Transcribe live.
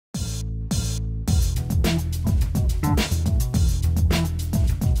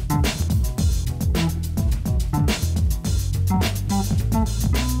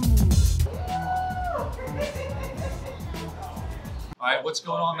Alright, what's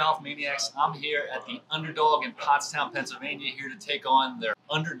going on, Mouth Maniacs? I'm here at the Underdog in Pottstown, Pennsylvania, here to take on their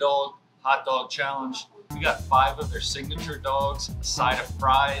Underdog Hot Dog Challenge. We got 5 of their signature dogs, a side of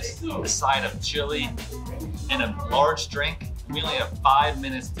fries, a side of chili, and a large drink. We only have 5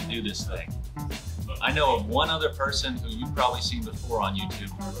 minutes to do this thing. I know of one other person who you've probably seen before on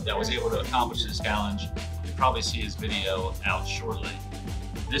YouTube that was able to accomplish this challenge. You'll probably see his video out shortly.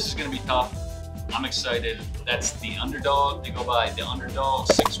 This is going to be tough. I'm excited. That's the Underdog. They go by the Underdog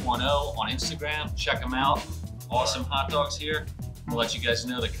 610 on Instagram. Check them out. Awesome hot dogs here. I'll let you guys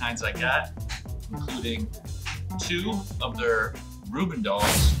know the kinds I got, including 2 of their Reuben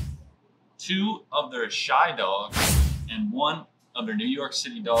dogs, 2 of their Shy dogs, and 1 of their New York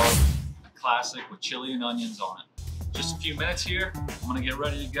City dog, a classic with chili and onions on it. Just a few minutes here. I'm gonna get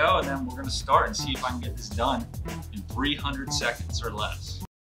ready to go, and then we're gonna start and see if I can get this done in 300 seconds or less.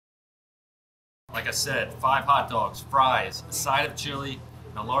 Like I said, 5 hot dogs, fries, a side of chili,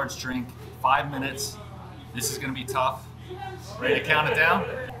 and a large drink, 5 minutes. This is gonna be tough. Ready to count it down?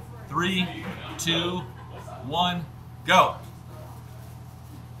 3, 2, 1, go.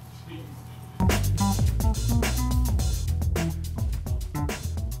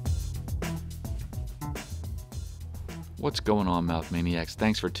 What's going on, Mouth Maniacs?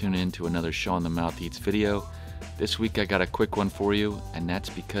 Thanks for tuning in to another Sean the Mouth Eats video. This week I got a quick one for you, and that's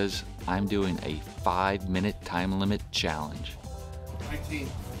because I'm doing a 5-minute time limit challenge. 19.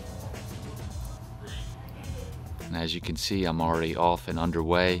 And as you can see, I'm already off and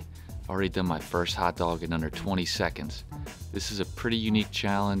underway. I've already done my first hot dog in under 20 seconds. This is a pretty unique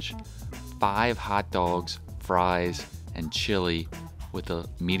challenge. 5 hot dogs, fries, and chili with a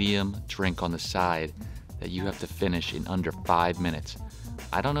medium drink on the side that you have to finish in under 5 minutes.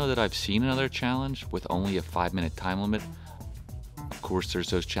 I don't know that I've seen another challenge with only a 5-minute time limit. Of course, there's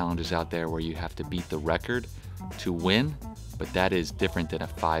those challenges out there where you have to beat the record to win, but that is different than a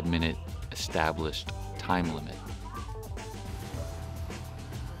 5-minute established time limit.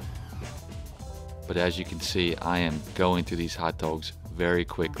 But as you can see, I am going through these hot dogs very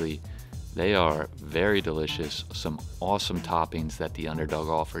quickly. They are very delicious, some awesome toppings that the Underdog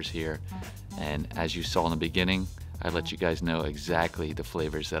offers here. And as you saw in the beginning, I let you guys know exactly the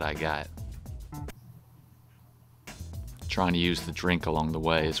flavors that I got. Trying to use the drink along the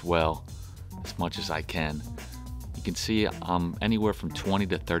way as well, as much as I can. You can see I'm anywhere from 20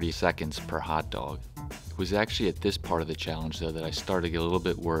 to 30 seconds per hot dog. It was actually at this part of the challenge though that I started to get a little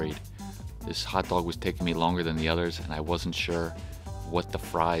bit worried. This hot dog was taking me longer than the others, and I wasn't sure what the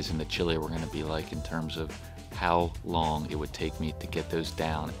fries and the chili were going to be like in terms of how long it would take me to get those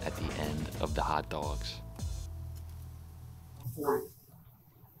down at the end of the hot dogs. 40.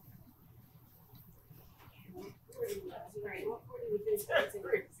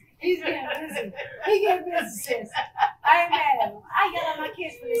 He's getting busy. He getting busy, sis. I ain't mad at him. I yell at my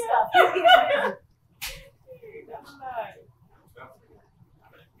kids for this stuff. He's getting busy.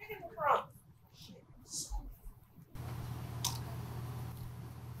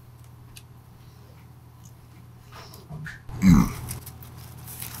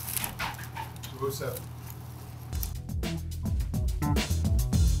 What's up?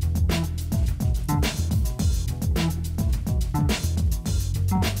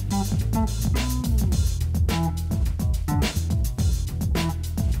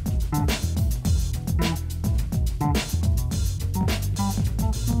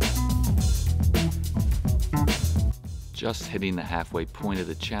 Just hitting the halfway point of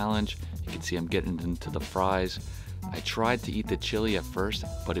the challenge. You can see I'm getting into the fries. I tried to eat the chili at first,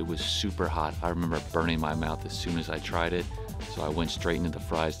 but it was super hot. I remember burning my mouth as soon as I tried it, so I went straight into the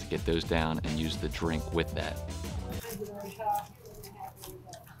fries to get those down and use the drink with that.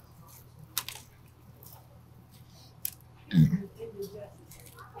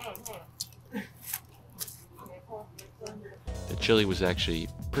 The chili was actually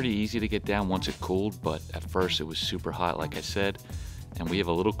pretty easy to get down once it cooled, but at first it was super hot, like I said, and we have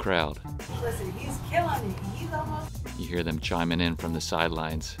a little crowd. Listen, he's killing it. He's almost... You hear them chiming in from the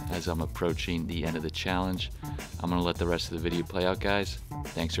sidelines as I'm approaching the end of the challenge. I'm gonna let the rest of the video play out, guys.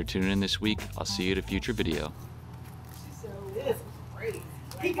 Thanks for tuning in this week. I'll see you at a future video. So this is crazy.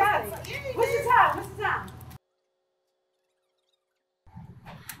 He got it. What's the time? What's the time?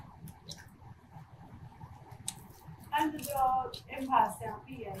 Underdog in Pottstown,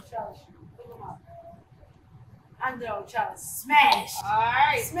 PA, Charlotte Street. Look him up. Underdog Charlotte. Smash!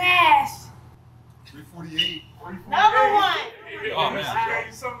 Alright. Smash! 348. Number 1! Oh,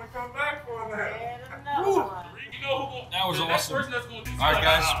 man. Something to come back for now. And another one. That was awesome. Alright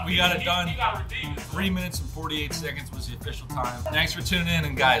guys, we got it done. 3 minutes and 48 seconds was the official time. Thanks for tuning in,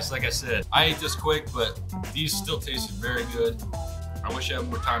 and guys, like I said, I ate this quick, but these still tasted very good. I wish I had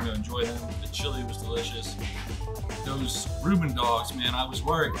more time to enjoy them. The chili was delicious. Those Reuben dogs, man, I was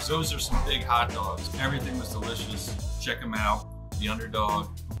worried because those are some big hot dogs. Everything was delicious. Check them out. The Underdog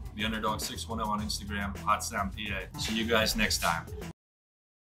 610 on Instagram, Pottstown, PA. See you guys next time.